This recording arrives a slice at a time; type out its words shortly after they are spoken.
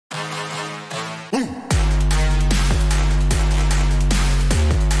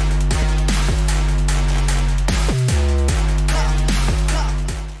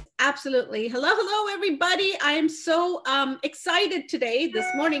Absolutely. Hello, everybody. I am so excited today, this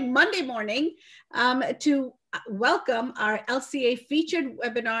morning, Monday morning, to welcome our LCA featured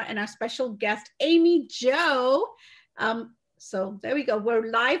webinar and our special guest, Amy Jo. So there we go. We're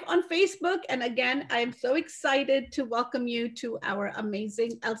live on Facebook. And again, I am so excited to welcome you to our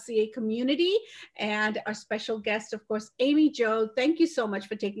amazing LCA community and our special guest, of course, Amy Jo. Thank you so much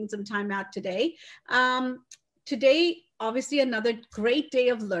for taking some time out today. Today, obviously, another great day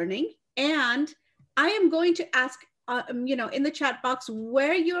of learning. And I am going to ask, in the chat box,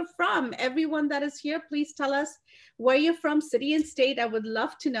 where you're from. Everyone that is here, please tell us where you're from, city and state. I would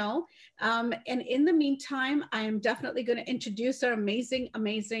love to know. And in the meantime, I am definitely going to introduce our amazing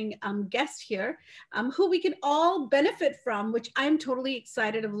guest here, who we can all benefit from, which I'm totally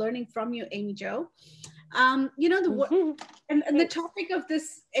excited of learning from you, Amy Jo. And the topic of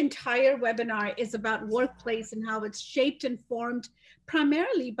this entire webinar is about workplace and how it's shaped and formed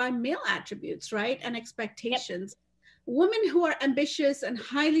primarily by male attributes, right? And expectations. Yep. Women who are ambitious and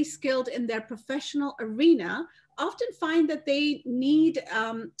highly skilled in their professional arena often find that they need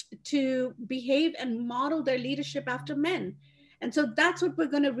to behave and model their leadership after men. And so that's what we're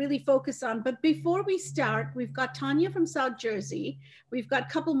going to really focus on. But before we start, we've got Tanya from South Jersey. We've got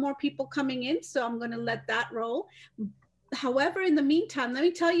a couple more people coming in, so I'm going to let that roll. However, in the meantime, let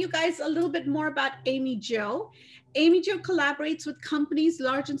me tell you guys a little bit more about Amy Jo. Amy Jo collaborates with companies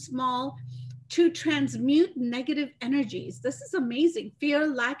large and small to transmute negative energies. This is amazing. Fear,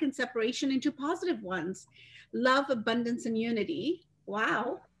 lack, and separation into positive ones. Love, abundance, and unity.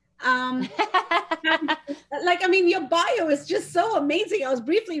 Wow. Your bio is just so amazing. I was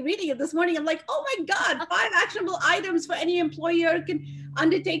briefly reading it this morning. I'm like, oh my God, 5 actionable items for any employer can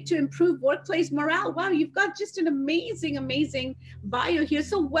undertake to improve workplace morale. Wow, you've got just an amazing bio here.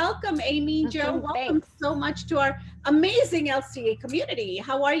 So welcome, Amy Jo. Welcome so much to our amazing LCA community.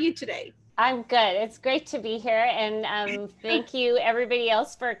 How are you today? I'm good. It's great to be here. And thank you everybody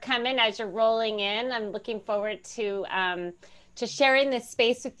else for coming as you're rolling in. I'm looking forward to sharing this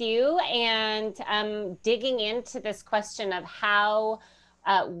space with you and digging into this question of how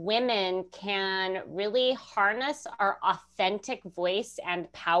women can really harness our authentic voice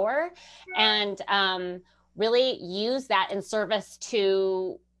and power and really use that in service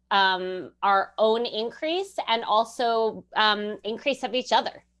to our own increase and also increase of each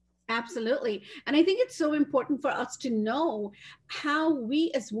other. Absolutely. And I think it's so important for us to know how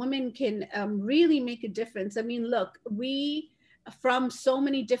we as women can really make a difference. I mean, look, we from so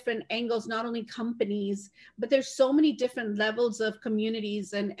many different angles, not only companies, but there's so many different levels of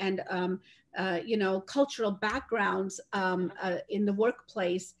communities and cultural backgrounds in the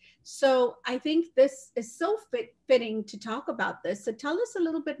workplace. So I think this is so fitting to talk about this. So tell us a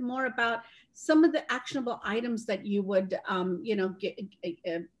little bit more about some of the actionable items that you would,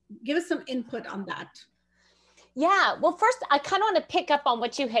 give us some input on that. Yeah, well, first, I kind of want to pick up on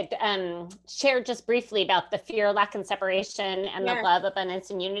what you had shared just briefly about the fear, lack, and separation and the love, abundance,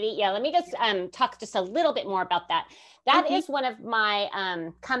 and unity. Yeah, let me just talk just a little bit more about that. That is one of my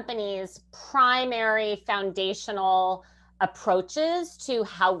company's primary foundational approaches to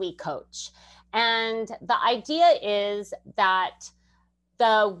how we coach. And the idea is that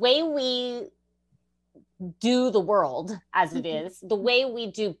the way we do the world as it is, the way we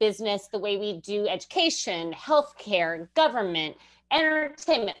do business, the way we do education, healthcare, government,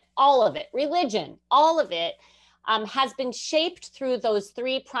 entertainment, all of it, religion, all of it has been shaped through those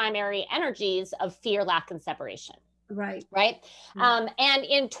 3 primary energies of fear, lack, and separation. Right. And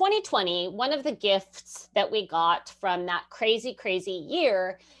in 2020, one of the gifts that we got from that crazy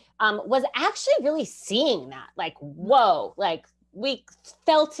year was actually really seeing that, like, whoa, like, we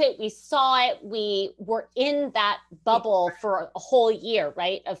felt it, we saw it, we were in that bubble for a whole year,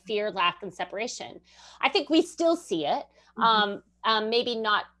 right? Of fear, lack, and separation. I think we still see it, maybe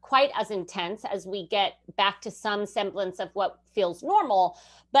not quite as intense as we get back to some semblance of what feels normal.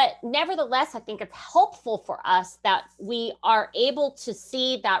 But nevertheless, I think it's helpful for us that we are able to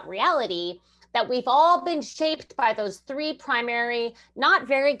see that reality, that we've all been shaped by those 3 primary, not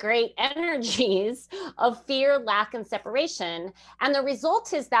very great energies of fear, lack, and separation. And the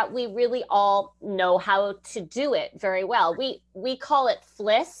result is that we really all know how to do it very well. We call it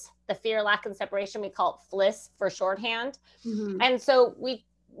FLIS, the fear, lack, and separation. We call it FLIS for shorthand. And so we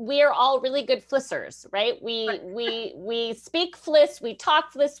are all really good flissers, right? We speak FLIS, we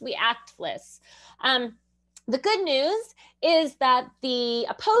talk FLIS, we act FLIS. The good news is that the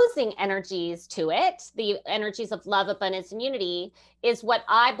opposing energies to it, the energies of love, abundance, and unity, is what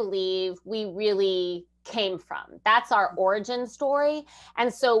I believe we really came from. That's our origin story.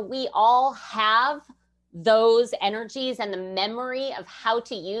 And so we all have those energies and the memory of how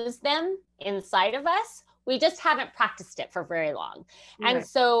to use them inside of us. We just haven't practiced it for very long. Right. And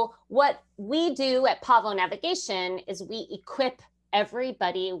so what we do at Pavo Navigation is we equip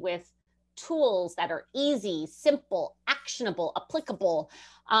everybody with tools that are easy, simple, actionable, applicable,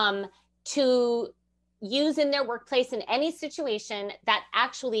 to use in their workplace in any situation that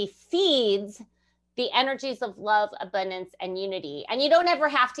actually feeds the energies of love, abundance, and unity. And you don't ever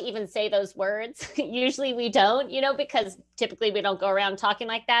have to even say those words. Usually we don't, because typically we don't go around talking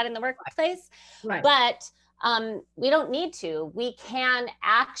like that in the workplace. Right. But we don't need to. We can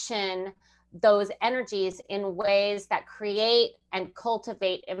action those energies in ways that create and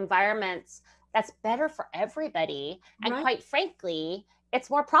cultivate environments that's better for everybody. And quite frankly, it's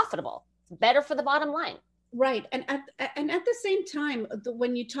more profitable. It's better for the bottom line. Right. And at the same time,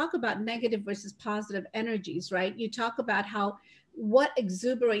 when you talk about negative versus positive energies, right, you talk about how what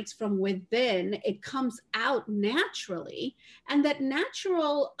exuberates from within, it comes out naturally. And that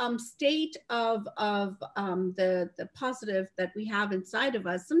natural state of the positive that we have inside of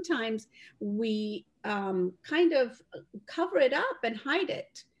us, sometimes we kind of cover it up and hide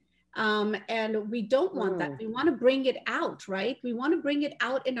it. And we don't want that. We want to bring it out, right? We want to bring it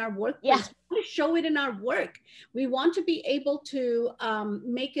out in our workplace. Yeah. We want to show it in our work. We want to be able to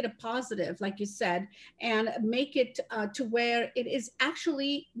make it a positive, like you said, and make it to where it is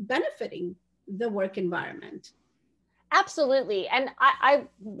actually benefiting the work environment. Absolutely. And I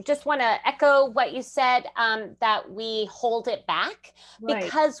just want to echo what you said, that we hold it back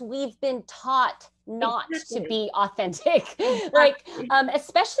because we've been taught not to be authentic, like,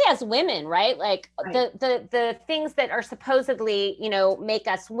 especially as women, right? Like the things that are supposedly, make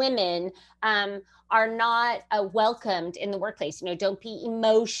us women, are not welcomed in the workplace. Don't be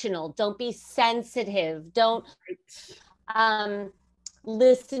emotional, don't be sensitive, don't,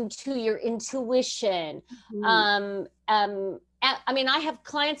 listen to your intuition. I mean, I have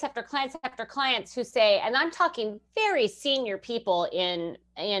clients after clients after clients who say, and I'm talking very senior people in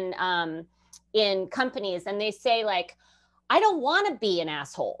companies, and they say, like, I don't want to be an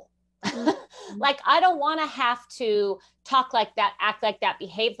asshole. Like, I don't want to have to talk like that, act like that,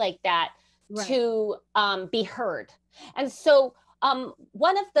 behave like that to be heard. And so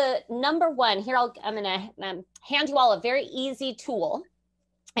one of the number one here, I'm going to hand you all a very easy tool,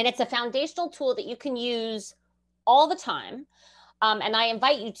 and it's a foundational tool that you can use all the time. And I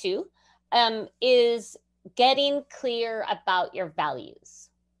invite you to, is getting clear about your values.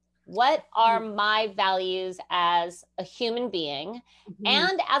 What are my values as a human being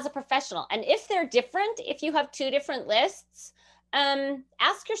and as a professional? And if they're different, if you have two different lists,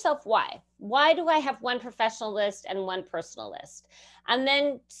 ask yourself why. Why do I have one professional list and one personal list? And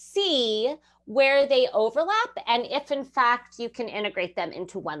then see where they overlap and if in fact you can integrate them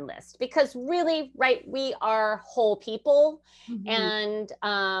into one list. Because really, right, we are whole people, and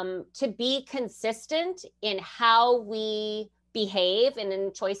to be consistent in how we behave and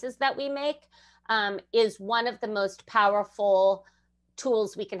in choices that we make is one of the most powerful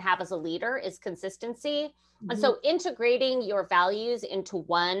tools we can have as a leader, is consistency. And so integrating your values into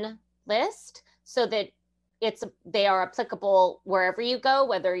one list so that they are applicable wherever you go,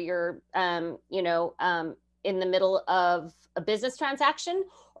 whether you're, in the middle of a business transaction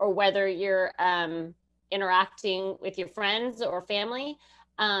or whether you're interacting with your friends or family,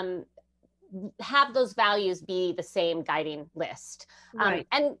 have those values be the same guiding list.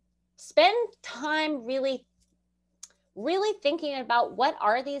 And spend time really thinking about what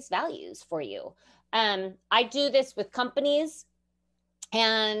are these values for you. I do this with companies,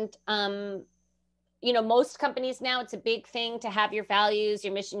 and most companies now, it's a big thing to have your values,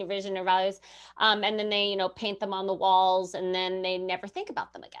 your mission, your vision, your values. And then they, paint them on the walls, and then they never think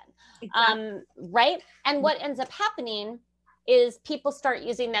about them again. Right. And what ends up happening is people start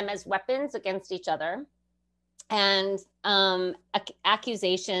using them as weapons against each other, and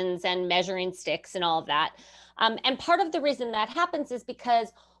accusations and measuring sticks and all of that. And part of the reason that happens is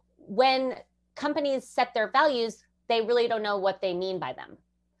because when companies set their values, they really don't know what they mean by them.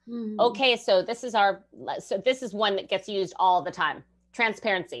 Okay, so this is one that gets used all the time.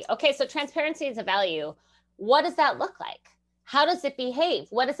 Transparency. Okay, so transparency is a value. What does that look like? How does it behave?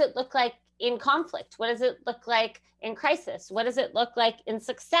 What does it look like in conflict? What does it look like in crisis? What does it look like in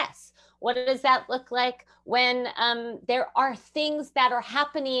success? What does that look like when there are things that are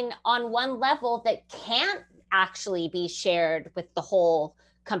happening on one level that can't actually be shared with the whole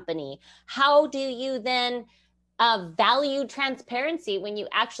company? How do you then value transparency when you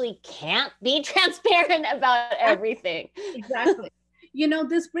actually can't be transparent about everything? Exactly. You know,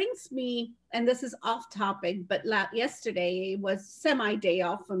 this brings me, and this is off topic, but yesterday was semi day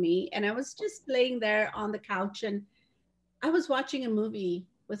off for me. And I was just laying there on the couch and I was watching a movie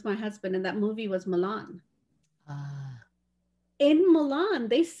with my husband, and that movie was Milan. In Milan,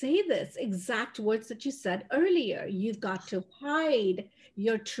 they say this exact words that you said earlier. You've got to hide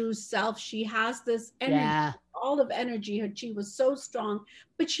your true self. She has this energy, Yeah. all of energy. She was so strong,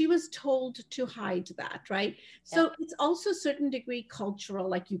 but she was told to hide that, right? So it's also a certain degree cultural,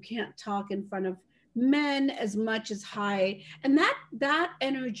 like you can't talk in front of men as much as high. And that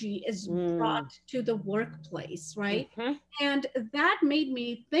energy is brought to the workplace, right? And that made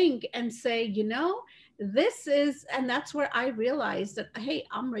me think and say, you know, this is, and that's where I realized that, hey,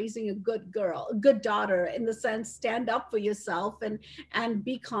 I'm raising a good girl, a good daughter, in the sense, stand up for yourself and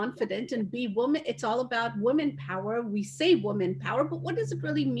be confident and be woman. It's all about women power. We say woman power, but what does it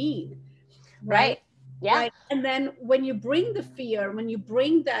really mean? Right. Yeah. Right. And then when you bring the fear, when you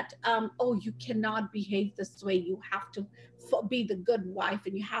bring that, oh, you cannot behave this way, you have to be the good wife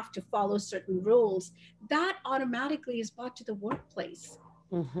and you have to follow certain rules, that automatically is brought to the workplace.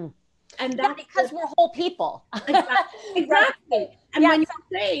 And that's because we're whole people. Exactly. Right. And when you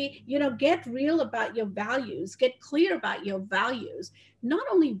say, you know, get real about your values, get clear about your values, not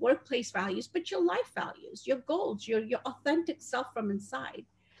only workplace values, but your life values, your goals, your authentic self from inside.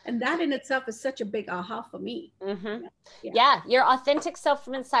 And that in itself is such a big aha for me. Yeah, your authentic self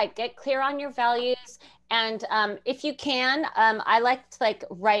from inside. Get clear on your values. And if you can, I like to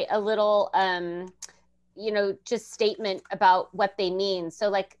write a little, you know, just statement about what they mean. So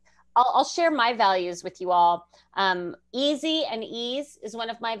like, I'll share my values with you all. Easy and ease is one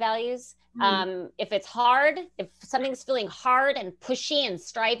of my values. If it's hard, if something's feeling hard and pushy and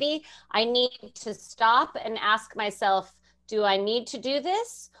strivey, I need to stop and ask myself, do I need to do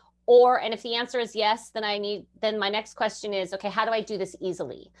this? And if the answer is yes, then my next question is, okay, how do I do this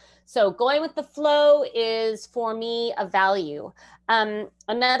easily? So going with the flow is for me a value.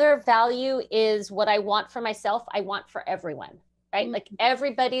 Another value is what I want for myself, I want for everyone. Right? Like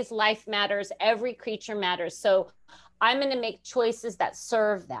everybody's life matters, every creature matters. So I'm going to make choices that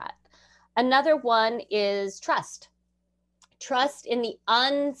serve that. Another one is trust. Trust in the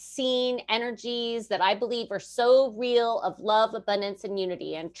unseen energies that I believe are so real of love, abundance, and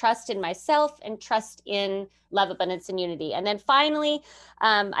unity, and trust in myself and trust in love, abundance, and unity. And then finally,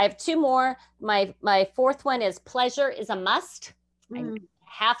 I have two more. My fourth one is pleasure is a must. I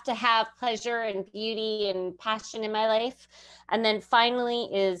have to have pleasure and beauty and passion in my life. And then finally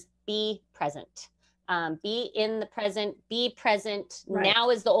is be present. Be in the present, be present. Right. Now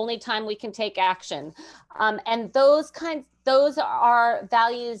is the only time we can take action. And those are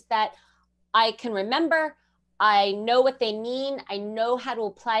values that I can remember. I know what they mean. I know how to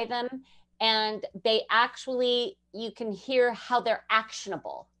apply them. And they actually, you can hear how they're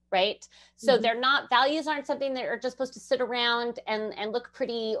actionable. Right. So values aren't something that are just supposed to sit around and look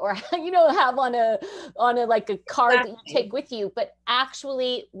pretty or, you know, have on a like a card that you take with you, but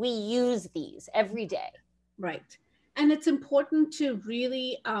actually we use these every day. Right. And it's important to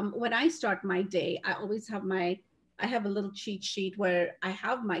really, when I start my day, I always have I have a little cheat sheet where I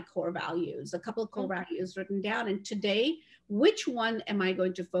have my core values, a couple of core values written down. And today, which one am I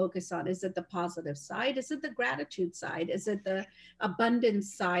going to focus on? Is it the positive side? Is it the gratitude side? Is it the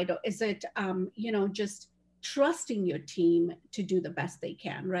abundance side? Or is it, you know, just trusting your team to do the best they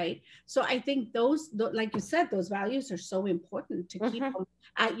can, right? So I think like you said, those values are so important to keep them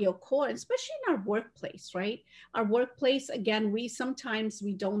at your core, especially in our workplace, right? Our workplace, again, we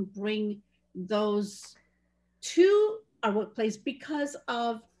don't bring those to our workplace because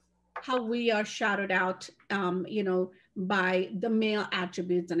of how we are shouted out, you know, by the male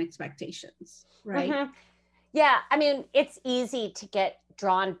attributes and expectations, right? Yeah, I mean, it's easy to get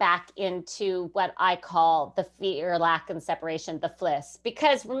drawn back into what I call the fear, lack, and separation, the FLIS,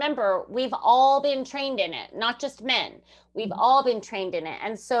 because remember, we've all been trained in it, not just men. We've all been trained in it.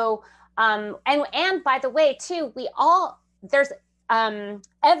 And so, and by the way, too, there's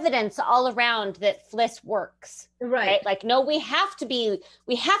evidence all around that FLIS works, right? Like, no, we have to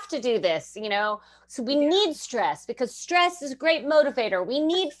do this, you know? So we need stress because stress is a great motivator. We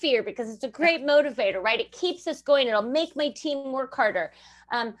need fear because it's a great motivator, right? It keeps us going. It'll make my team work harder.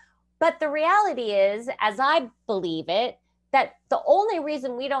 But the reality is, as I believe it, that the only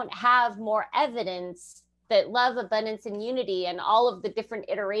reason we don't have more evidence that love, abundance, and unity and all of the different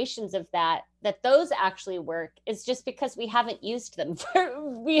iterations of that those actually work is just because we haven't used them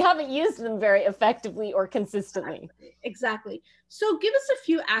very effectively or consistently. Exactly. So give us a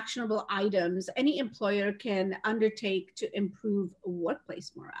few actionable items any employer can undertake to improve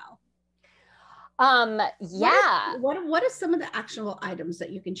workplace morale. Yeah. What are some of the actionable items that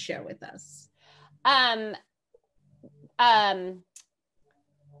you can share with us?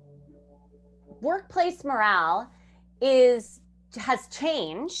 Workplace morale has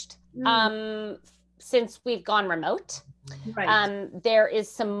changed since we've gone remote. Right. There are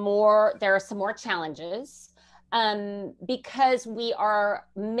some more challenges because we are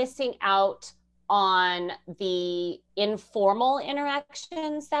missing out on the informal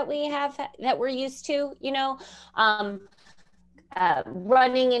interactions that we're used to,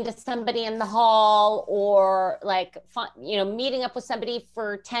 running into somebody in the hall, or like, meeting up with somebody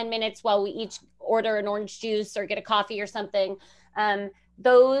for 10 minutes while we each order an orange juice or get a coffee or something.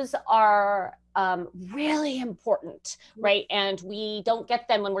 Those are really important, right? And we don't get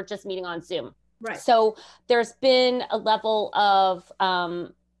them when we're just meeting on Zoom. Right. So there's been a level of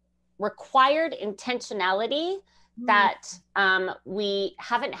required intentionality that we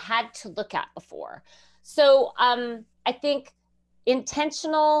haven't had to look at before. So I think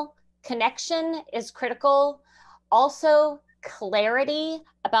intentional connection is critical. Also, clarity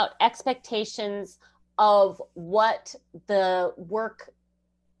about expectations of what the workplace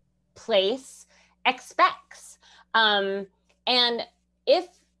expects. And if,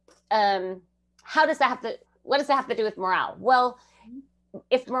 what does that have to do with morale? Well,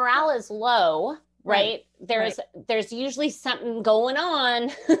 if morale is low, right, there's usually something going on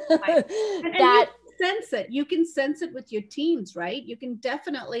that sense it. You can sense it with your teams, right? You can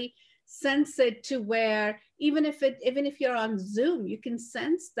definitely sense it to where even if you're on Zoom, you can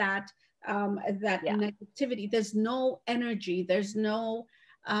sense that negativity. There's no energy. There's no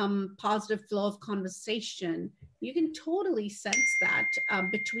positive flow of conversation. You can totally sense that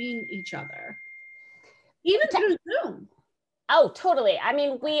between each other, even through Zoom. Oh, totally. I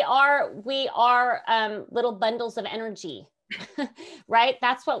mean, we are little bundles of energy, right?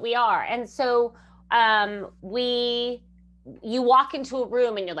 That's what we are. And so you walk into a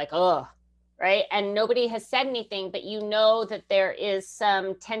room and you're like, oh, right? And nobody has said anything, but you know that there is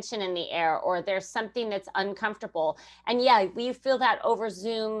some tension in the air, or there's something that's uncomfortable. And yeah, we feel that over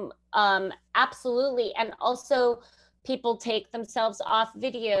Zoom, absolutely. And also, people take themselves off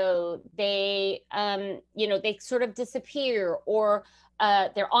video. They, they sort of disappear, or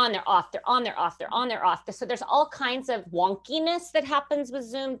they're on, they're off, they're on, they're off, they're on, they're off. So there's all kinds of wonkiness that happens with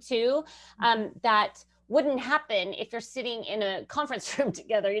Zoom too, that wouldn't happen if you're sitting in a conference room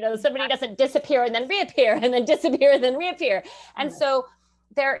together. Somebody doesn't disappear and then reappear, and then disappear and then reappear. And so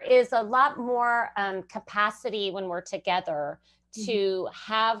there is a lot more capacity when we're together to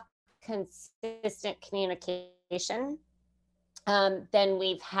have consistent communication than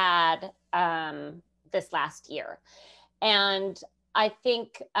we've had this last year. And I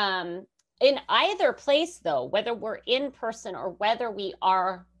think in either place, though, whether we're in person or whether we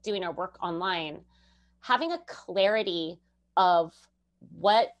are doing our work online, having a clarity of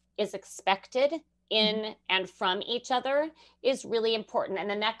what is expected in and from each other is really important. And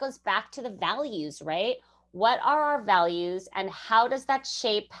then that goes back to the values, right? What are our values, and how does that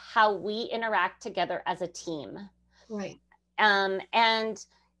shape how we interact together as a team? Right.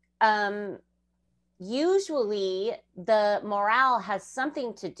 Usually the morale has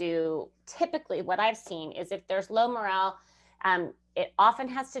something to do, typically what I've seen is if there's low morale, it often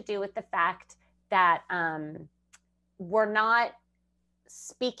has to do with the fact that we're not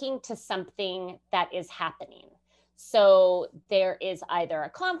speaking to something that is happening. So there is either a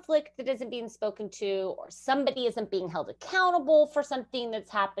conflict that isn't being spoken to, or somebody isn't being held accountable for something that's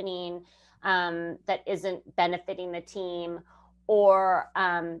happening that isn't benefiting the team, or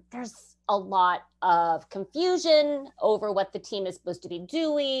there's a lot of confusion over what the team is supposed to be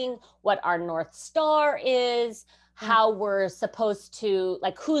doing, what our North Star is, how we're supposed to,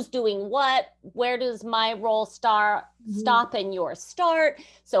 like, who's doing what, where does my role stop and yours start?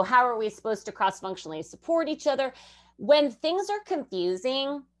 So how are we supposed to cross-functionally support each other? When things are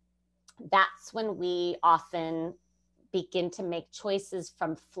confusing, that's when we often begin to make choices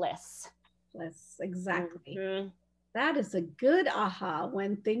from FLIS. Yes, exactly. That is a good aha.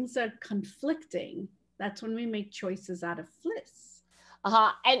 When things are conflicting, that's when we make choices out of FLIS.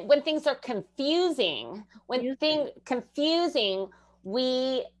 And when things are confusing,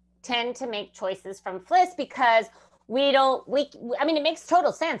 we tend to make choices from FLIS because I mean, it makes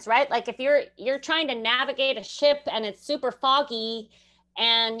total sense, right? Like if you're trying to navigate a ship and it's super foggy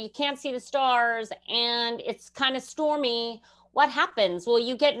and you can't see the stars and it's kind of stormy, what happens? Well,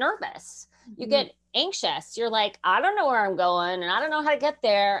 you get nervous, you get anxious. You're like, I don't know where I'm going and I don't know how to get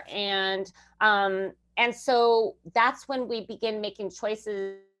there. And so that's when we begin making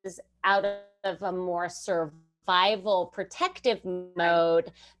choices out of a more survival survival protective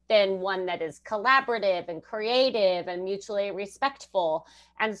mode than one that is collaborative and creative and mutually respectful.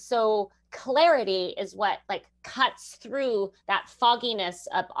 And so clarity is what like cuts through that fogginess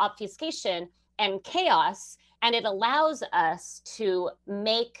of obfuscation and chaos, and it allows us to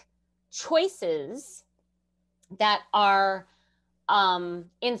make choices that are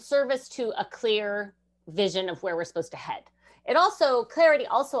in service to a clear vision of where we're supposed to head. It also, clarity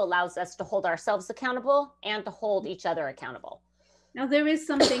also allows us to hold ourselves accountable and to hold each other accountable. Now, there is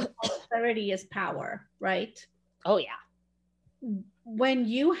something called clarity is power, right? Oh, yeah. When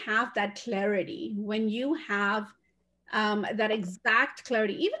you have that clarity, when you have that exact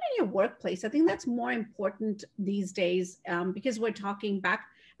clarity, even in your workplace, I think that's more important these days, because we're talking back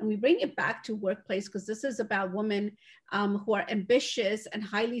and we bring it back to workplace, because this is about women who are ambitious and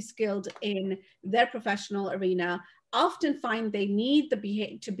highly skilled in their professional arena, often find they need to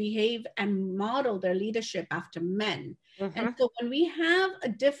behave and model their leadership after men. Mm-hmm. And so when we have a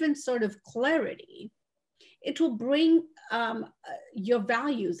different sort of clarity, it will bring your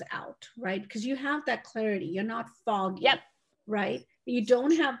values out, right? Because you have that clarity. You're not foggy, yep. Right? You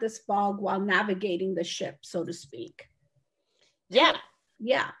don't have this fog while navigating the ship, so to speak. Yeah.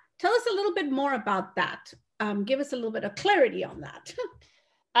 Yeah. Tell us a little bit more about that. Give us a little bit of clarity on that.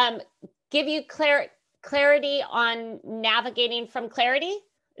 Give you clarity on navigating from clarity?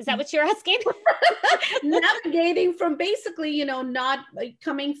 Is that what you're asking? Navigating from basically, you know, not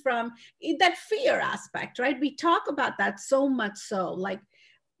coming from that fear aspect, right? We talk about that so much so, like,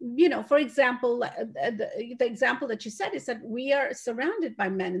 you know, for example, the example that you said is that we are surrounded by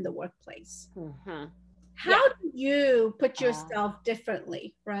men in the workplace. Mm-hmm. How do you put yourself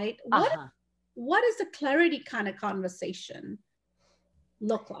differently, right? What does a clarity kind of conversation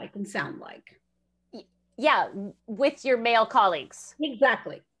look like and sound like? Yeah, with your male colleagues.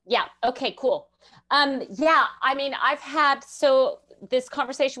 Exactly. Yeah. Okay, cool. Yeah, I mean, I've had this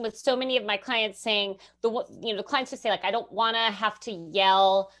conversation with so many of my clients saying, the clients who say like, I don't want to have to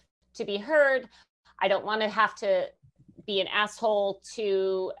yell to be heard. I don't want to have to be an asshole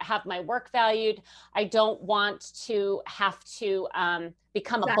to have my work valued. I don't want to have to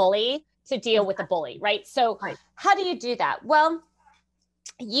become a bully to deal with a bully, right? So how do you do that? Well,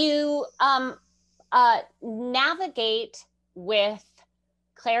 you navigate with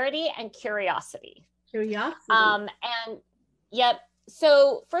clarity and curiosity. And yep.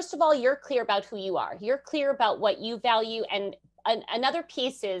 So first of all, you're clear about who you are. You're clear about what you value. And another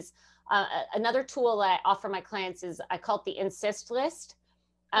piece is another tool that I offer my clients is I call it the insist list.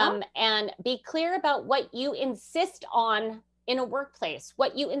 And be clear about what you insist on in a workplace,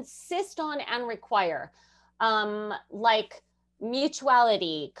 what you insist on and require, like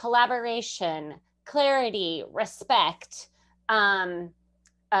mutuality, collaboration, clarity, respect,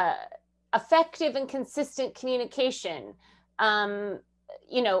 effective and consistent communication, a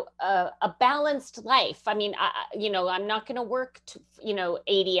balanced life. I mean, I'm not going to work,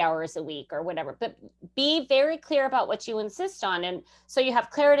 80 hours a week or whatever, but be very clear about what you insist on. And so you have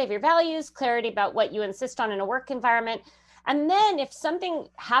clarity of your values, clarity about what you insist on in a work environment. And then if something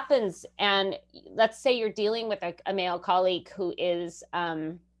happens and let's say you're dealing with a male colleague who is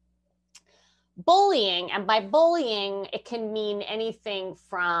bullying, and by bullying, it can mean anything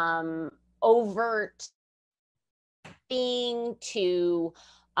from overt to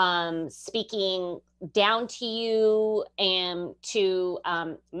speaking down to you and to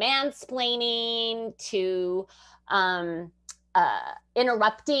mansplaining to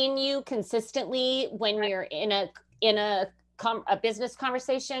interrupting you consistently when you're in a business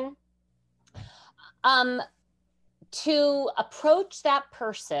conversation, to approach that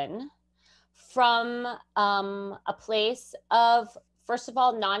person from a place of, first of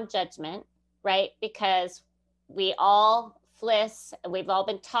all, non-judgment, right? Because we all fliss, we've all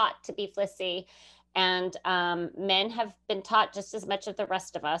been taught to be flissy, and men have been taught just as much as the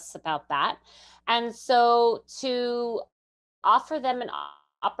rest of us about that. And so to offer them an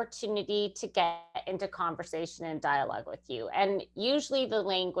opportunity to get into conversation and dialogue with you. And usually the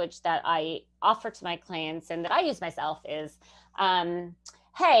language that I offer to my clients and that I use myself is,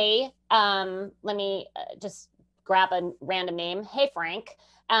 hey, let me just grab a random name. Hey, Frank,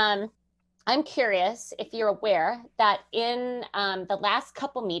 I'm curious if you're aware that in the last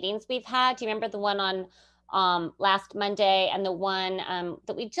couple meetings we've had, do you remember the one on last Monday and the one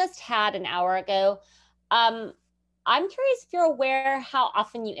that we just had an hour ago? I'm curious if you're aware how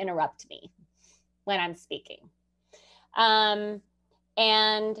often you interrupt me when I'm speaking. And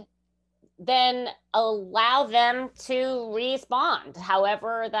then allow them to respond,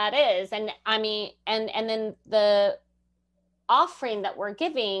 however that is. And I mean, and then the offering that we're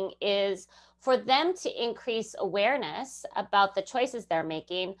giving is for them to increase awareness about the choices they're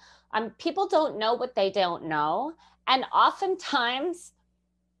making. People don't know what they don't know. And oftentimes,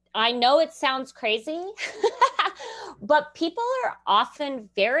 I know it sounds crazy, but people are often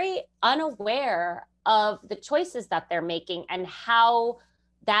very unaware of the choices that they're making and how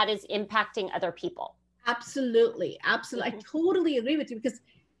that is impacting other people. Absolutely. Absolutely. I totally agree with you, because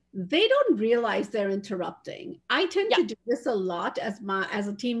they don't realize they're interrupting. I tend to do this a lot as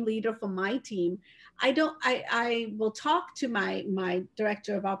a team leader for my team. I will talk to my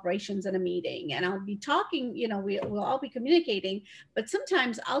director of operations in a meeting, and I'll be talking, we'll all be communicating, but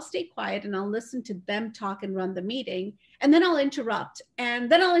sometimes I'll stay quiet and I'll listen to them talk and run the meeting, and then I'll interrupt,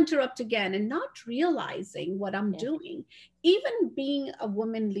 and then I'll interrupt again, and not realizing what I'm doing. Even being a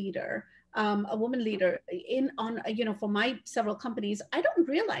woman leader for my several companies, I don't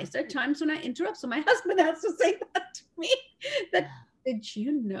realize there are times when I interrupt. So my husband has to say that to me, that, did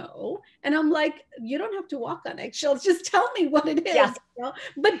you know? And I'm like, you don't have to walk on eggshells. Just tell me what it is. Yes.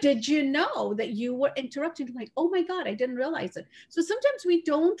 But did you know that you were interrupting? I'm like, oh my God, I didn't realize it. So sometimes we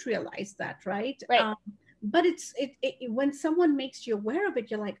don't realize that, right? Right. But when someone makes you aware of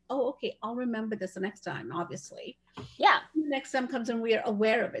it, you're like, oh, okay, I'll remember this the next time, obviously. Yeah. The next time comes and we are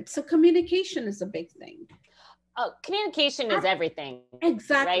aware of it. So communication is a big thing. Communication is everything.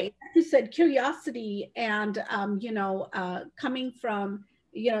 Exactly. Right? Like you said, curiosity and, coming from,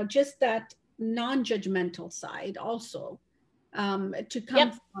 just that non-judgmental side also to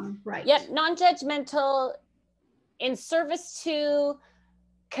come from, right. Yep. Non-judgmental in service to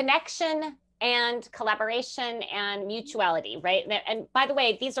connection and collaboration and mutuality, right? And by the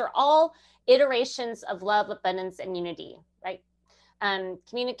way, these are all iterations of love, abundance, and unity, right?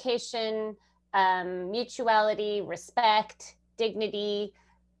 Communication, mutuality, respect, dignity,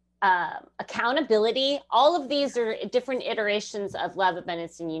 accountability. All of these are different iterations of love,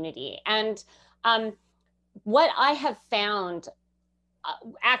 abundance, and unity. And what I have found,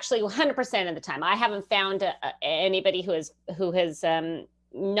 actually 100% of the time, I haven't found anybody who has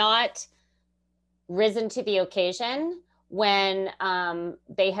not risen to the occasion when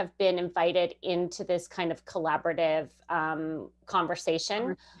they have been invited into this kind of collaborative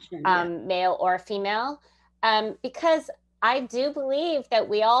conversation, male or female, because I do believe that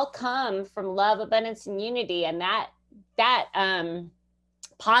we all come from love, abundance, and unity, and that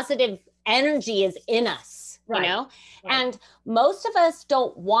positive energy is in us, right. Right. And most of us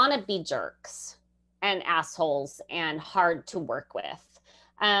don't want to be jerks and assholes and hard to work with.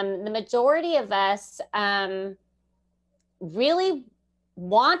 The majority of us really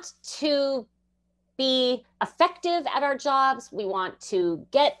want to be effective at our jobs. We want to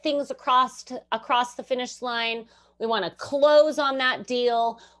get things across the finish line. We want to close on that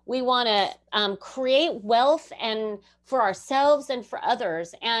deal. We want to create wealth and for ourselves and for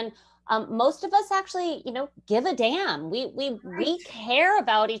others. And most of us actually, give a damn. We care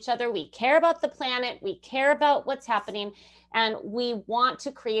about each other. We care about the planet. We care about what's happening. And we want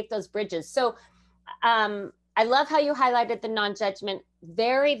to create those bridges. So I love how you highlighted the non-judgment.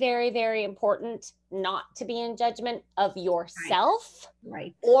 Very, very, very important not to be in judgment of yourself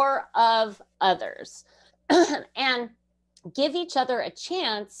right. or of others. And give each other a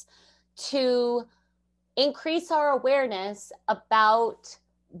chance to increase our awareness about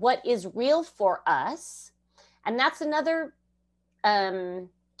what is real for us. And that's another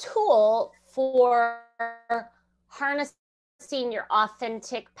tool for harnessing your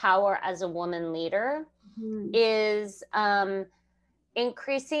authentic power as a woman leader, is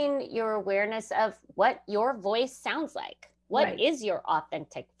increasing your awareness of what your voice sounds like. What is your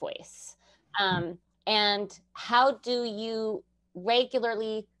authentic voice? And how do you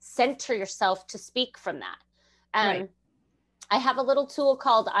regularly center yourself to speak from that? I have a little tool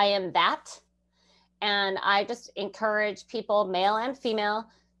called I Am That. And I just encourage people, male and female,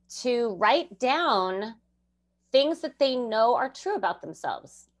 to write down things that they know are true about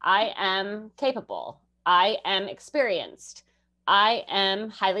themselves. I am capable. I am experienced. I am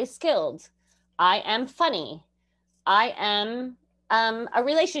highly skilled. I am funny. I am a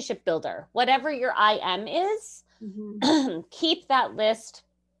relationship builder. Whatever your I am is, keep that list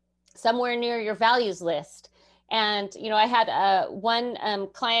somewhere near your values list. And, I had one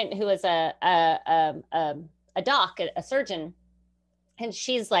client who was a doc, a surgeon, and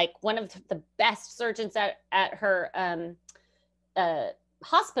she's like one of the best surgeons at her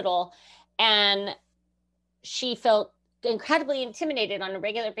hospital. And she felt incredibly intimidated on a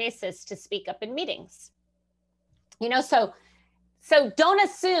regular basis to speak up in meetings. So don't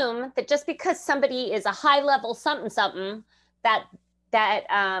assume that just because somebody is a high level something, that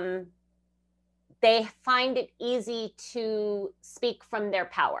they find it easy to speak from their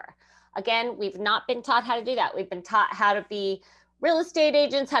power. Again, we've not been taught how to do that. We've been taught how to be real estate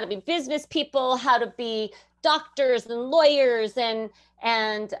agents, how to be business people, how to be doctors and lawyers and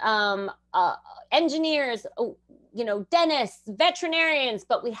engineers, dentists, veterinarians,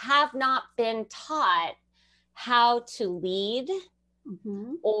 but we have not been taught how to lead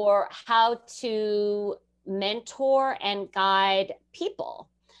or how to mentor and guide people,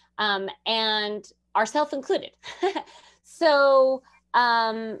 and ourselves included. So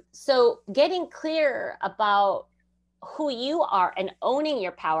getting clear about who you are and owning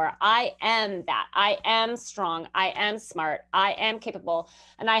your power. I am that. I am strong. I am smart. I am capable.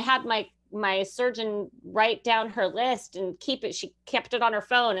 And I had my surgeon write down her list and keep it. She kept it on her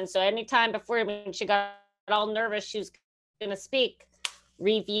phone. And so anytime before, when she got all nervous, she was going to speak,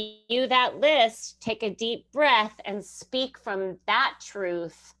 review that list, take a deep breath, and speak from that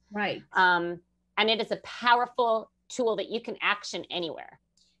truth. Right. And it is a powerful tool that you can action anywhere.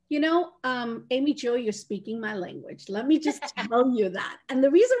 Amy Jo, you're speaking my language. Let me just tell you that. And the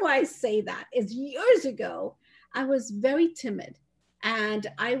reason why I say that is years ago, I was very timid. And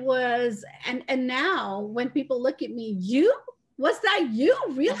and now when people look at me, was that you?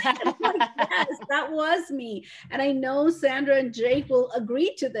 Really? I'm like, yes, that was me. And I know Sandra and Jake will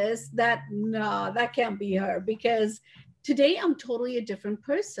agree to this, that no, that can't be her, because today I'm totally a different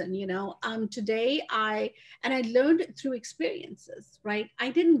person. Today I learned through experiences, right? I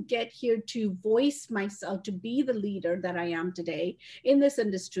didn't get here to voice myself, to be the leader that I am today in this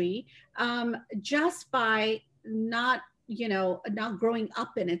industry, just by not growing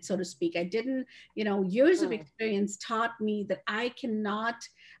up in it, so to speak. I didn't, years of experience taught me that I cannot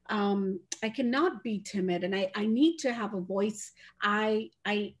be timid, and I need to have a voice. I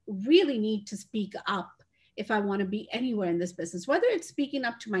really need to speak up if I want to be anywhere in this business, whether it's speaking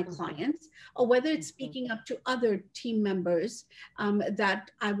up to my clients or whether it's speaking up to other team members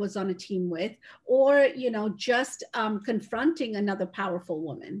that I was on a team with, or, just confronting another powerful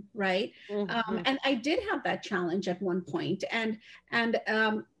woman, right? And I did have that challenge at one point. And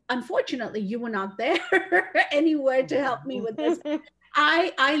unfortunately, you were not there anywhere to help me with this.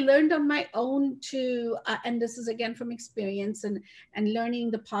 I learned on my own to, and this is again from experience and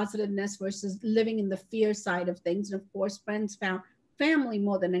learning the positiveness versus living in the fear side of things. And of course, friends, family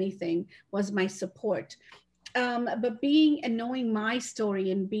more than anything was my support. But being and knowing my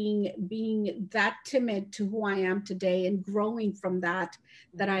story and being that timid to who I am today and growing from that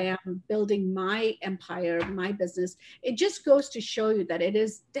I am building my empire, my business, it just goes to show you that it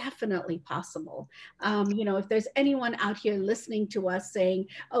is definitely possible. If there's anyone out here listening to us saying,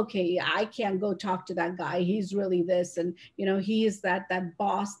 okay, I can't go talk to that guy, he's really this, and he is that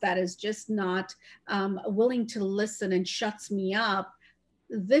boss that is just not willing to listen and shuts me up,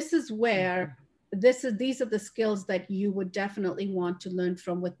 this is where these are the skills that you would definitely want to learn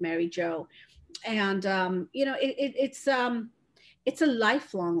from with Mary Jo. And it's a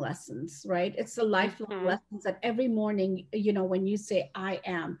lifelong lessons, right? It's a lifelong lessons that every morning, when you say I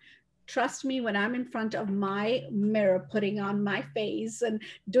am, trust me, when I'm in front of my mirror, putting on my face and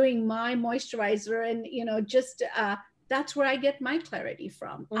doing my moisturizer and that's where I get my clarity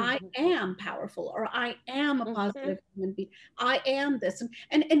from. I am powerful, or I am a positive human being. I am this.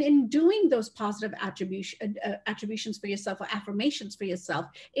 And in doing those positive attributions for yourself or affirmations for yourself,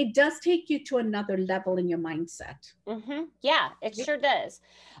 it does take you to another level in your mindset. Yeah, it sure does.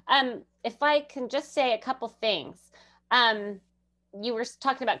 If I can just say a couple things. You were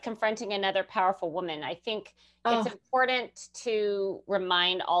talking about confronting another powerful woman. I think it's important to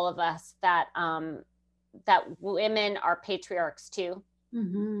remind all of us that that women are patriarchs too.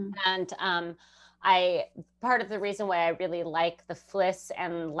 And part of the reason why I really like the FLIS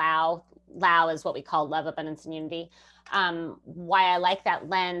and LAO is what we call love, abundance, and unity. Why I like that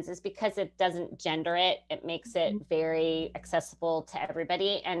lens is because it doesn't gender it. It makes it very accessible to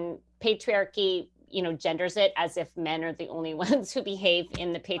everybody. And patriarchy, genders it as if men are the only ones who behave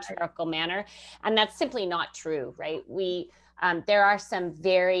in the patriarchal manner. And that's simply not true, right? There are some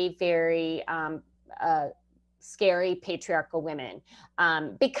very, very, scary patriarchal women,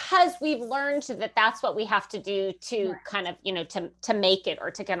 because we've learned that that's what we have to do to kind of, to make it or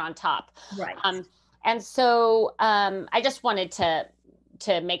to get on top. Right. And so I just wanted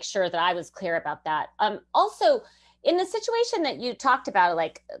to make sure that I was clear about that. Also, in the situation that you talked about,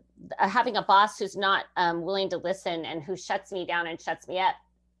 like having a boss who's not willing to listen and who shuts me down and shuts me up,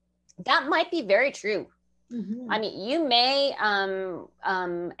 that might be very true. I mean, you may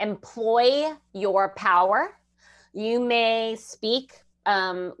employ your power. You may speak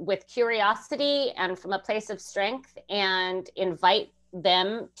with curiosity and from a place of strength and invite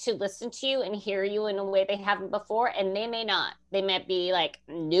them to listen to you and hear you in a way they haven't before. And they may not. They might be like,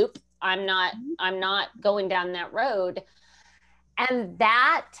 nope, I'm not going down that road. And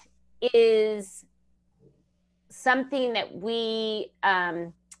that is something that we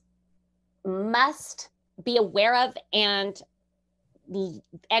must be aware of, and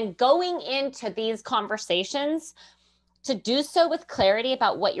going into these conversations to do so with clarity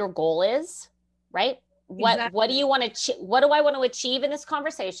about what your goal is, right? Exactly. What do you want to what do I want to achieve in this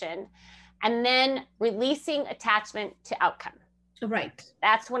conversation? And then releasing attachment to outcome. Right.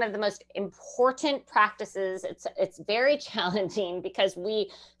 That's one of the most important practices. It's very challenging because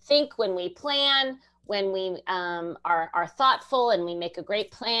we think when we plan, when we are thoughtful and we make a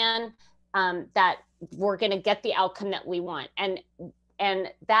great plan, that we're going to get the outcome that we want. And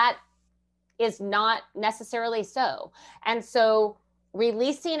that is not necessarily so. And so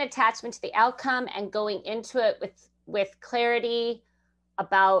releasing attachment to the outcome and going into it with clarity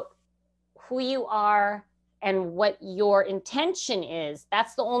about who you are and what your intention is,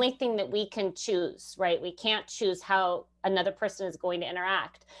 that's the only thing that we can choose, right? We can't choose how another person is going to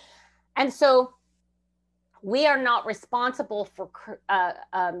interact. And so we are not responsible for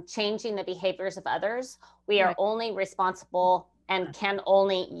changing the behaviors of others. We are only responsible and can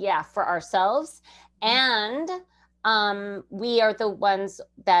only, for ourselves. And we are the ones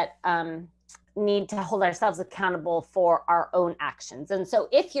that need to hold ourselves accountable for our own actions. And so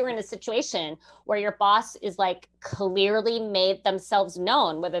if you're in a situation where your boss is like clearly made themselves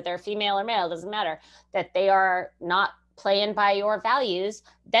known, whether they're female or male, doesn't matter, that they are not playing by your values,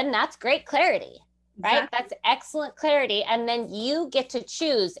 then that's great clarity, right? Exactly. That's excellent clarity. And then you get to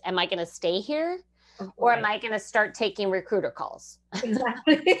choose, am I going to stay here? Or am I going to start taking recruiter calls?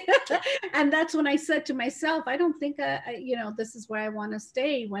 Exactly. And that's when I said to myself, I don't think, this is where I want to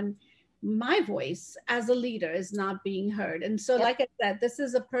stay when my voice as a leader is not being heard. And so, like I said, this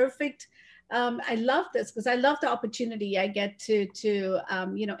is a perfect, I love this because I love the opportunity I get to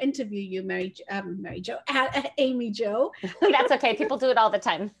interview you, Amy Jo. That's okay. People do it all the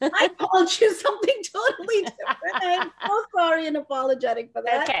time. I called you something totally different. I'm so sorry and apologetic for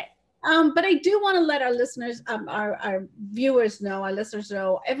that. Okay. But I do want to let our listeners, our viewers know, our listeners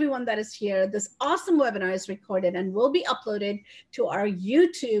know, everyone that is here, this awesome webinar is recorded and will be uploaded to our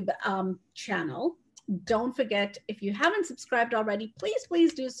YouTube channel. Don't forget, if you haven't subscribed already,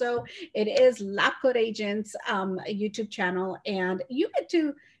 please do so. It is LabCoatAgents YouTube channel, and you get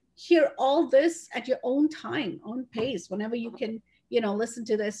to hear all this at your own time, own pace, whenever you can. Listen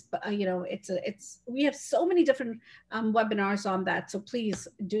to this, but we have so many different webinars on that. So please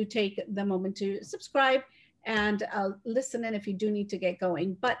do take the moment to subscribe and listen in if you do need to get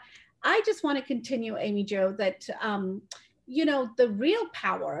going. But I just want to continue, Amy Jo, that, the real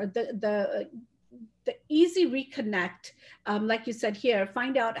power, the easy reconnect, like you said here,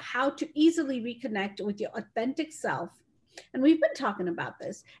 find out how to easily reconnect with your authentic self. And we've been talking about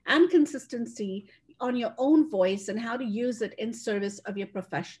this, and consistency on your own voice and how to use it in service of your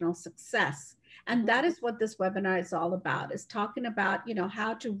professional success. And that is what this webinar is all about, is talking about,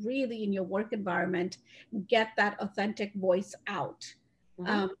 how to really in your work environment, get that authentic voice out.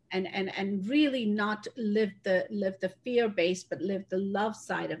 And really not live the fear-based, but live the love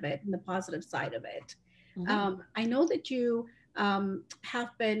side of it and the positive side of it. I know that you have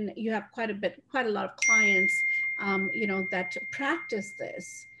quite a lot of clients, that practice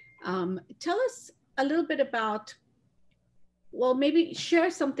this. Tell us a little bit about, well, maybe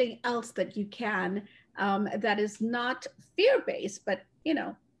share something else that you can, that is not fear-based, but,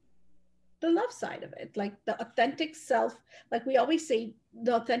 the love side of it, like the authentic self, like we always say,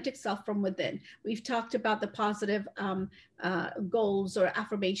 the authentic self from within. We've talked about the positive goals or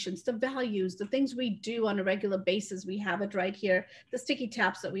affirmations, the values, the things we do on a regular basis. We have it right here, the sticky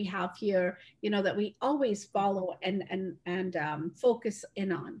taps that we have here, that we always follow and focus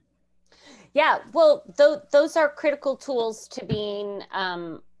in on. Yeah, well, those are critical tools to being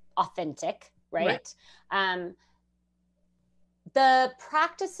authentic, right? The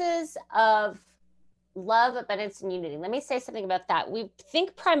practices of love, abundance, and unity. Let me say something about that. We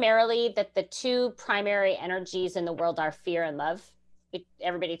think primarily that the two primary energies in the world are fear and love.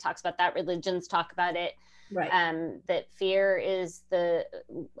 Everybody talks about that. Religions talk about it. Right. That fear is the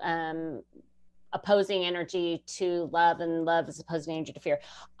opposing energy to love, and love is opposing energy to fear.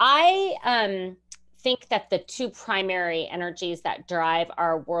 I think that the two primary energies that drive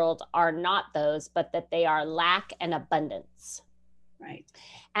our world are not those, but that they are lack and abundance. Right.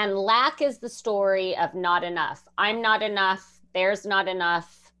 And lack is the story of not enough. I'm not enough. There's not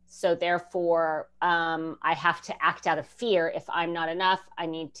enough. So therefore, I have to act out of fear. If I'm not enough, I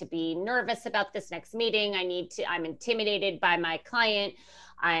need to be nervous about this next meeting. I'm intimidated by my client.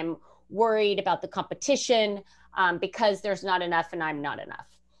 I'm worried about the competition because there's not enough and I'm not enough.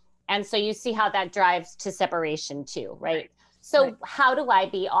 And so you see how that drives to separation too, right? So how do I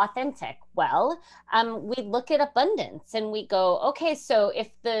be authentic? Well, we look at abundance and we go, okay, so if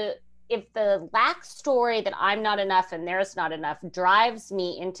the lack story that I'm not enough and there's not enough drives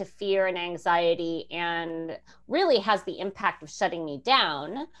me into fear and anxiety and really has the impact of shutting me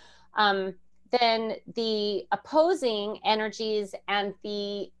down, then the opposing energies and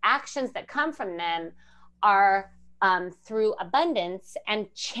the actions that come from them are through abundance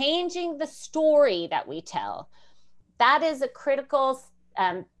and changing the story that we tell. That is a critical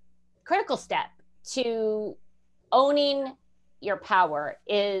step to owning your power,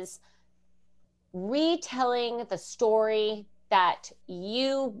 is retelling the story that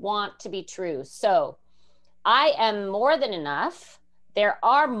you want to be true. So I am more than enough. There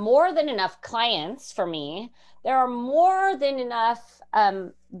are more than enough clients for me. There are more than enough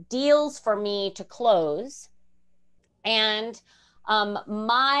deals for me to close. And what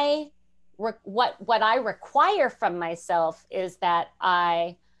I require from myself is that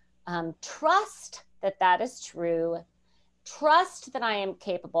I trust that that is true, trust that I am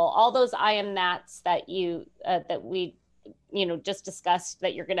capable, all those I am that's that we just discussed,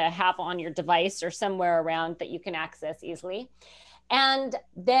 that you're going to have on your device or somewhere around that you can access easily. And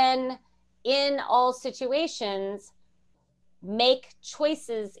then in all situations, make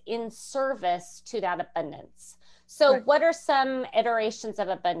choices in service to that abundance. So what are some iterations of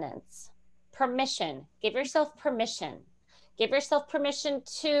abundance? Permission. Give yourself permission. Give yourself permission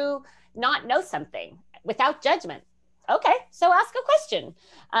to not know something without judgment. Okay, so ask a question.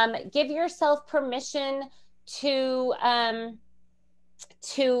 Give yourself permission to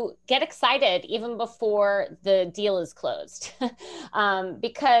get excited even before the deal is closed,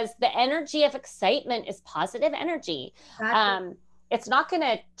 because the energy of excitement is positive energy. Exactly. It's not going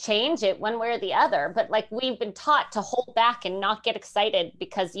to change it one way or the other, but like we've been taught to hold back and not get excited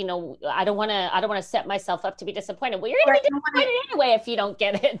because, I don't want to set myself up to be disappointed. Well, you're going to be disappointed anyway if you don't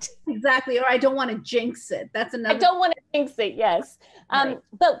get it. Exactly. Or I don't want to jinx it. That's another. I don't want to jinx it. Yes.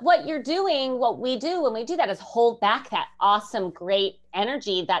 But what we do when we do that is hold back that awesome, great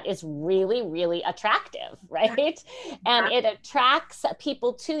energy that is really, really attractive, right? And it attracts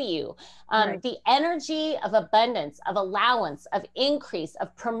people to you. The energy of abundance, of allowance, of increase,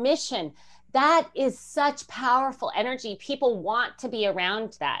 of permission, that is such powerful energy. People want to be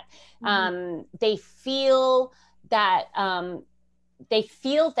around that. They feel that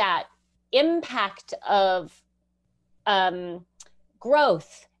impact of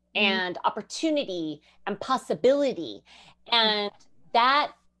growth and opportunity and possibility. And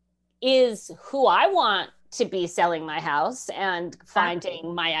that is who I want to be selling my house and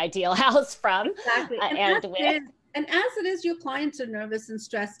finding my ideal house from. Exactly. And as it is, your clients are nervous and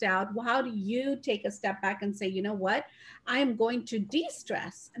stressed out. Well, how do you take a step back and say, you know what, I'm going to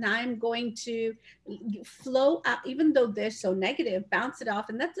de-stress and I'm going to flow out, even though they're so negative, bounce it off.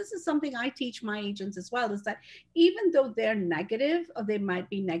 And this is something I teach my agents as well, is that even though they're negative, or they might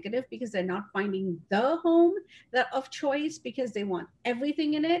be negative because they're not finding the home of choice because they want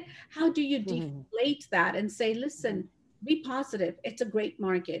everything in it, how do you deflate that and say, listen, be positive. It's a great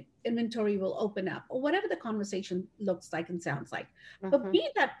market. Inventory will open up, or whatever the conversation looks like and sounds like. But be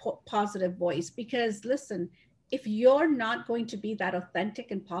that positive voice, because listen, if you're not going to be that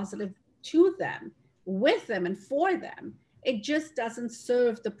authentic and positive to them, with them and for them, it just doesn't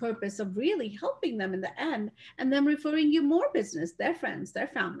serve the purpose of really helping them in the end, and them referring you more business, their friends, their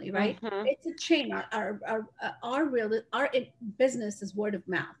family, right? It's a chain. Our business is word of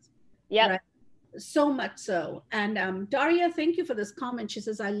mouth. Yeah. Right? So much so. And Daria, thank you for this comment. She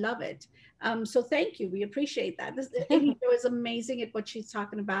says, I love it. So thank you. We appreciate that. Amy Jo is amazing at what she's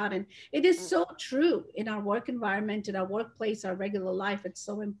talking about. And it is so true in our work environment, in our workplace, our regular life. It's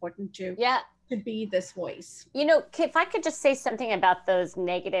so important to be this voice. If I could just say something about those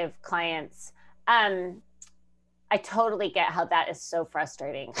negative clients, I totally get how that is so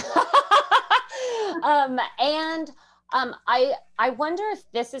frustrating. I wonder if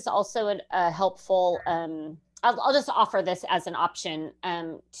this is also a helpful, I'll just offer this as an option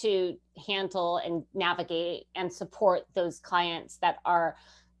to handle and navigate and support those clients that are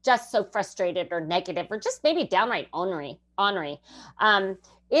just so frustrated or negative, or just maybe downright ornery,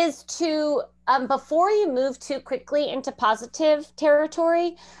 is to, before you move too quickly into positive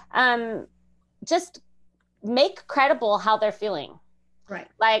territory, just make credible how they're feeling. Right.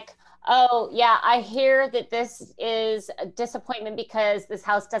 Like, oh yeah, I hear that this is a disappointment because this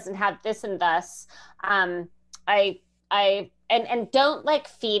house doesn't have this and thus. And don't like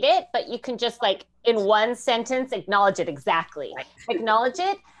feed it, but you can just like in one sentence acknowledge it exactly. Acknowledge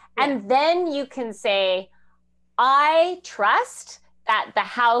it, and then you can say, I trust that the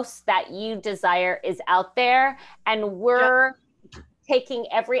house that you desire is out there, and we're taking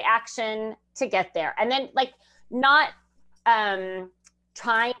every action to get there. And then like not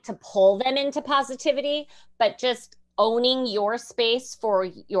trying to pull them into positivity, but just owning your space for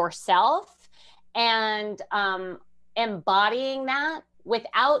yourself and embodying that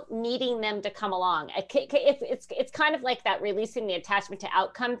without needing them to come along. It's kind of like that releasing the attachment to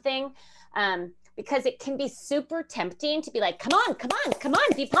outcome thing. Because it can be super tempting to be like, come on,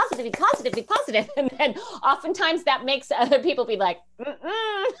 be positive, be positive, be positive. And then oftentimes that makes other people be like,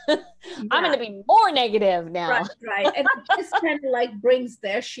 I'm going to be more negative now. Right. And it just kind of like brings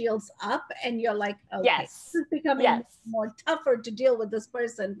their shields up and you're like, okay, yes, this is becoming more tougher to deal with this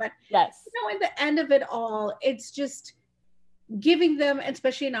person. But yes, you know, in the end of it all, it's just giving them,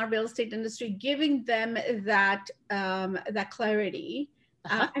 especially in our real estate industry, giving them that, that clarity.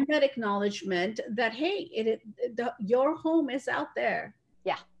 And that acknowledgement that, hey, your home is out there.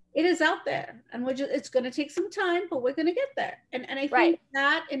 Yeah, it is out there, and it's going to take some time, but we're going to get there. And I think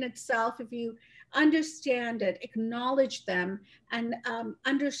that in itself, if you understand it, acknowledge them, and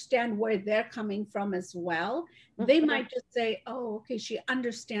understand where they're coming from as well, they might just say, oh, okay, she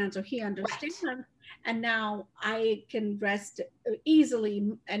understands or he understands. And now I can rest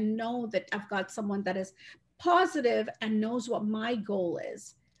easily and know that I've got someone that is positive and knows what my goal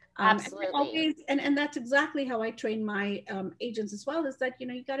is. Absolutely. And that's exactly how I train my agents as well, is that, you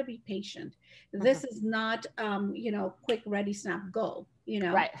know, you got to be patient. This is not, you know, quick, ready, snap, go, you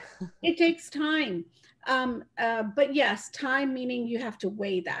know, it takes time. But yes, time meaning you have to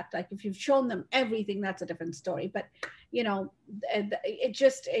weigh that. Like if you've shown them everything, that's a different story. But, you know,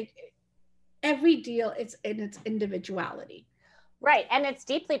 every deal is in its individuality. Right. And it's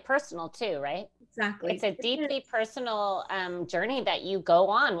deeply personal too, right? Exactly. It's a deeply personal journey that you go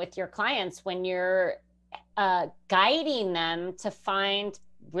on with your clients when you're guiding them to find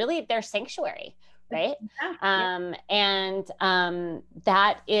really their sanctuary, right? And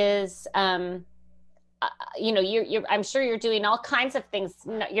that is, you know, I'm sure you're doing all kinds of things.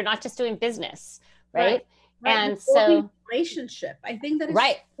 You're not just doing business, right? And so relationship, I think that is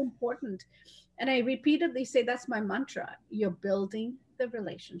so important. And I repeatedly say, that's my mantra. You're building the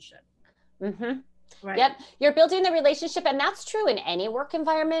relationship. Right. Yep. You're building the relationship. And that's true in any work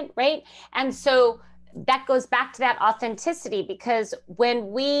environment, right? And so that goes back to that authenticity, because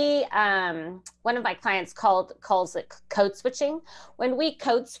when we, one of my clients calls it code switching. When we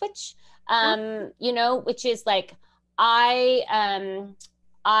code switch, you know, which is like,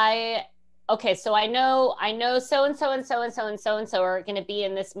 okay, so I know so-and-so and so-and-so and so-and-so are going to be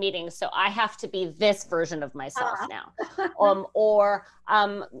in this meeting. So I have to be this version of myself now.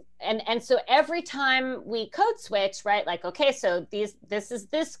 And so every time we code switch, right? Like, okay, so this is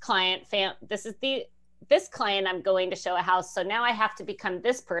this client, this client I'm going to show a house. So now I have to become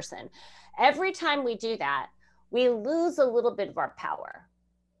this person. Every time we do that, we lose a little bit of our power.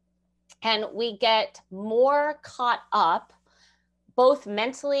 And we get more caught up, both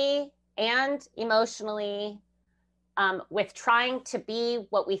mentally and emotionally, with trying to be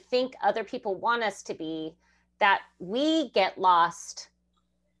what we think other people want us to be, that we get lost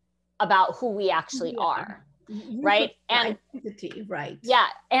about who we actually are, right? And identity, right. Yeah.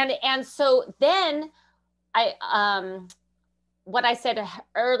 And so then what I said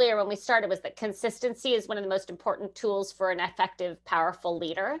earlier when we started was that consistency is one of the most important tools for an effective, powerful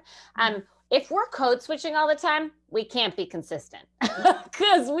leader. If we're code switching all the time, we can't be consistent,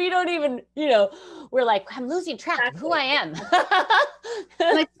 because we don't even, you know, we're like, I'm losing track of who I am.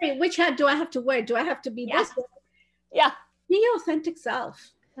 Like, hey, which hat do I have to wear? Do I have to be this way? Yeah. Be your authentic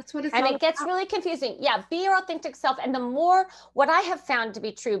self. That's what it's all And it gets really confusing. Yeah. Be your authentic self. And the more, what I have found to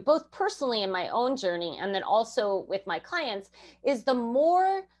be true, both personally in my own journey and then also with my clients, is the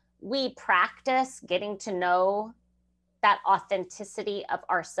more we practice getting to know that authenticity of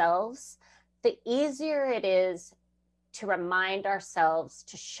ourselves, the easier it is to remind ourselves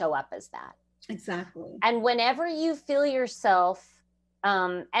to show up as that. Exactly. And whenever you feel yourself,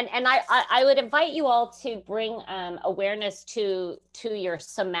 and I would invite you all to bring awareness to your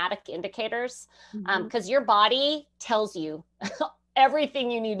somatic indicators, because your body tells you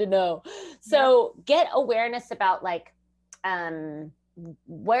everything you need to know. So get awareness about, like,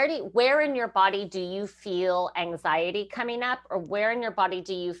 where in your body do you feel anxiety coming up, or where in your body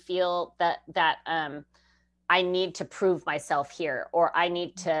do you feel that I need to prove myself here, or I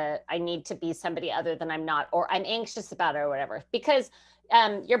need to be somebody other than I'm not, or I'm anxious about it, or whatever, because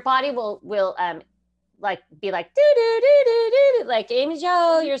your body will like be like, do do do do do, like, Amy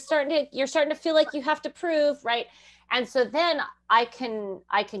Jo, you're starting to feel like you have to prove, right? And so then I can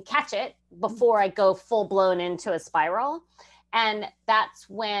catch it before I go full blown into a spiral. And that's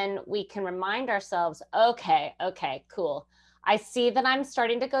when we can remind ourselves, okay, cool. I see that I'm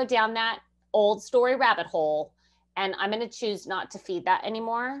starting to go down that old story rabbit hole, and I'm going to choose not to feed that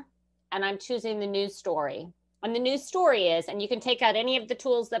anymore. And I'm choosing the new story. And the new story is, and you can take out any of the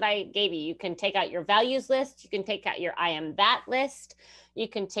tools that I gave you. You can take out your values list. You can take out your I am that list. You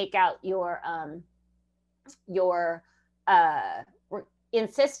can take out your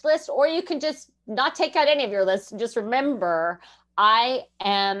insist list, or you can just not take out any of your lists. Just remember, I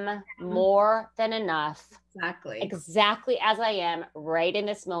am more than enough. Exactly as I am right in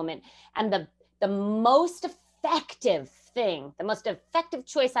this moment. And the most effective thing, the most effective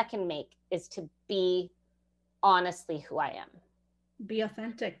choice I can make is to be honestly who I am. Be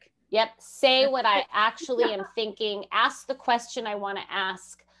authentic. Yep. Say what I actually am thinking. Ask the question I want to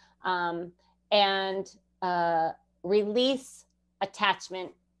ask, and release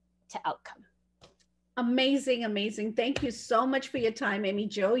attachment to outcome. Amazing, amazing. Thank you so much for your time, Amy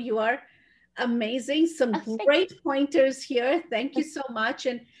Jo. You are amazing. Some great pointers here. Thank you so much.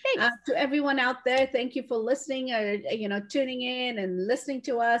 And to everyone out there, thank you for listening, or tuning in and listening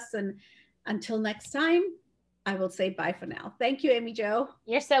to us. And until next time, I will say bye for now. Thank you, Amy Jo.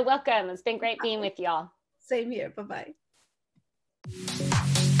 You're so welcome. It's been great being with y'all. Same here. Bye-bye.